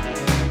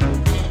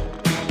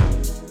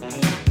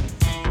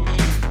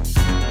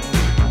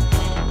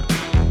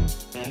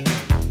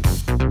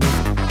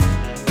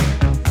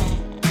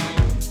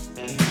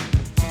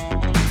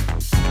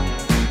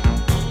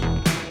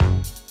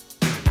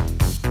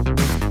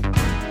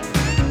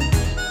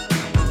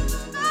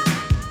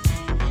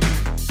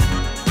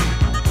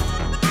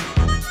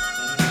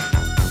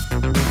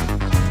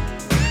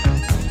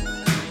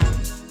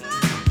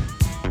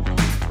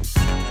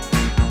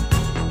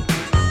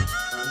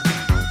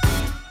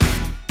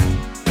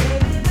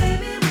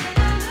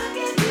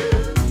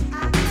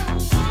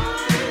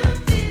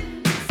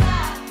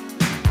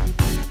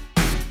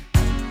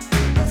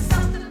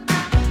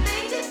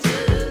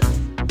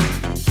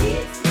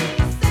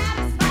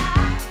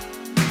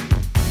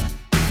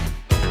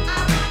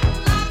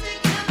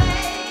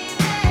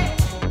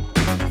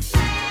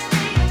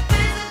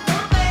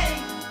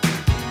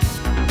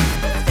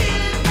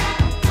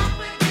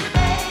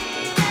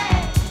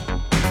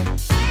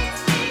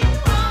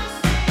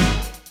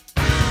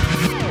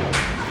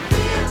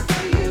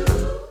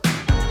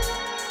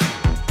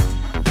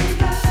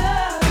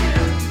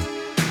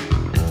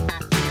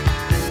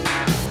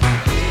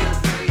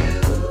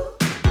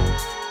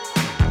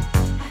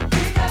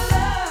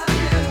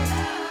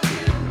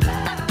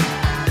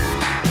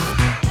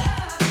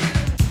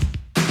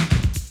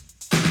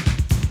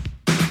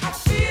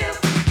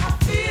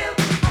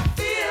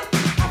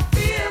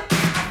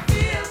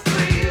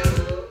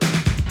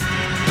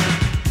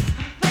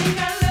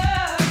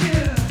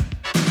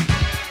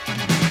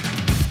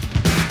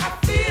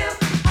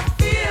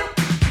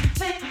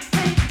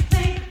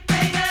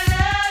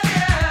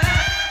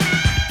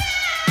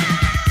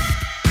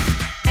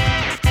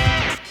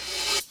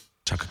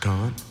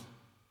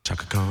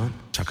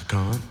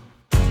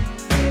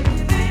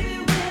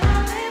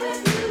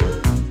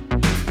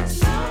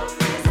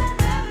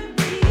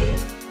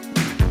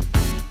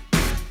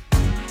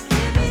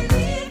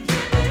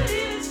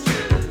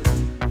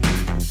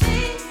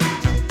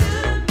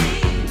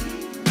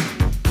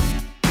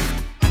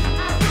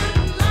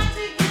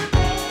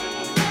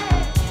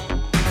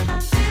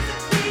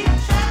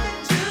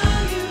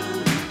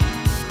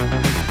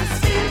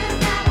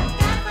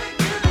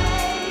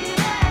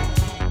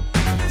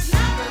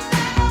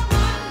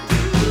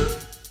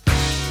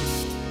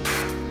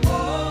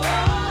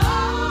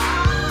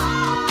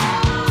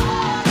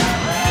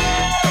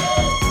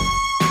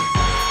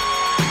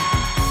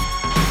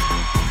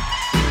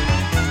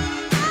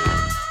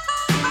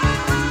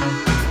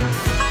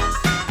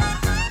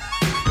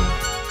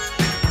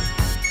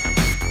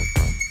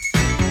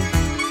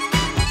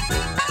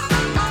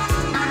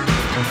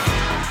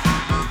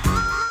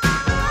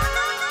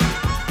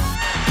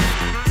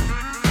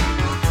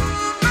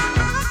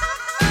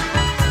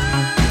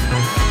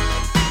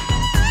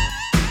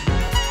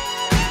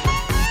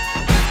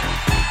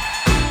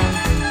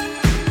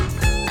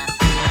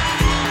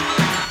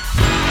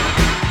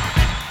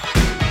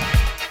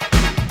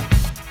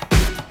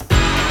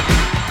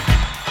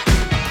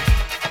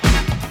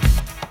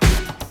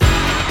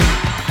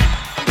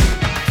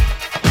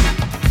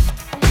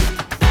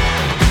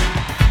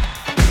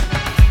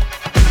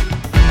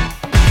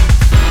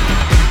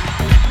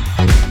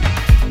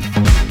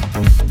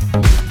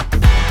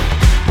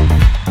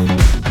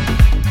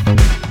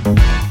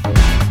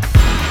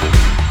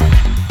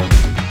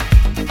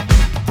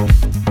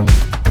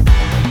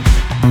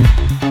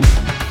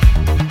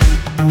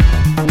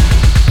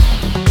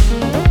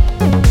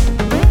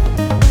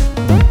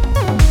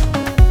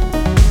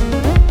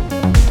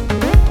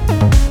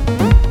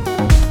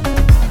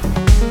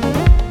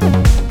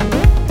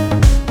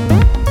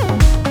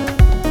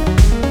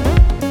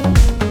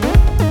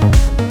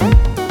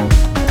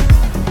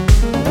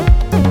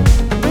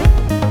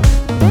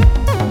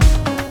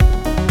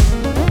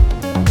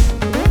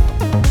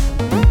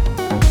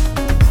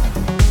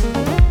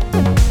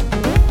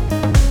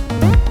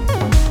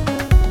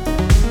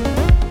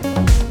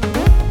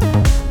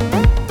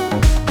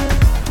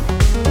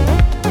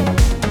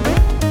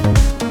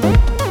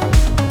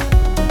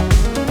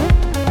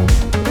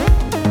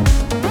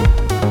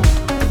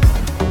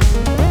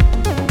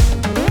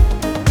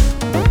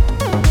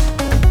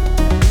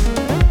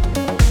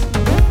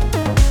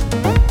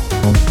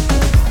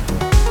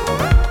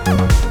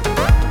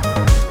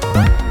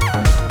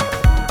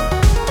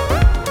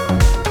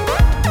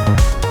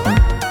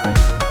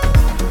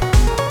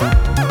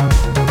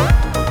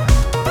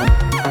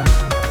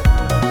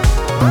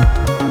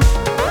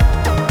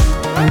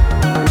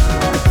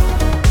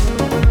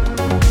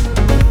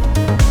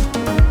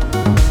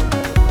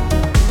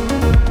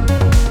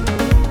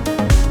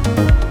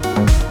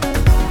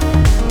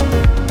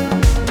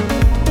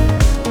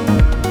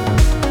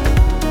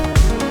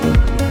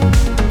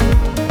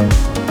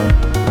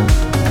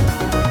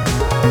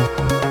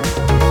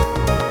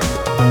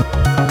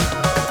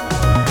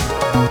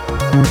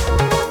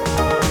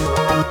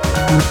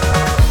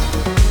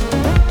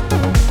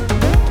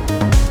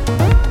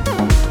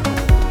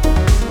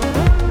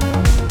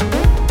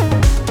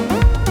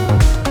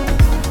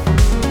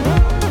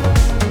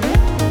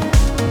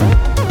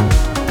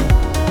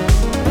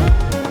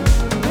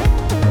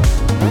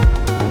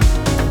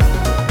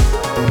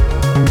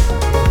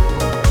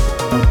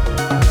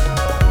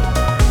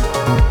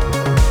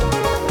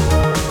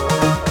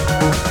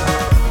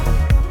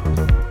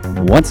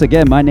 Once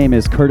again, my name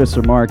is Curtis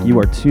Remarc. You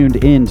are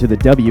tuned in to the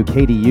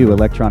WKDU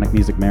Electronic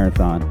Music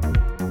Marathon.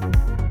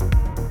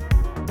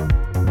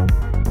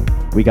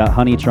 We got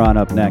Honeytron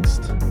up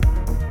next.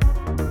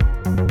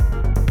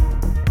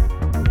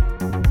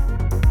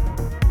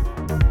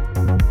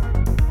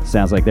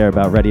 Sounds like they're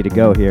about ready to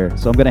go here,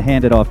 so I'm going to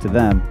hand it off to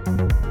them.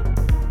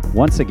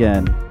 Once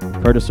again,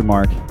 Curtis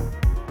Remarc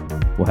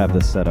will have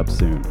this set up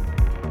soon.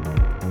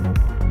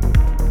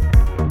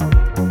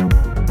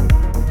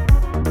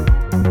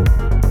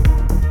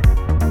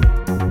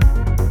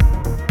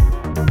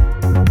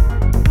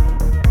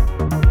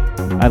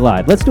 I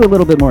lied. Let's do a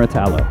little bit more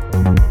Italo.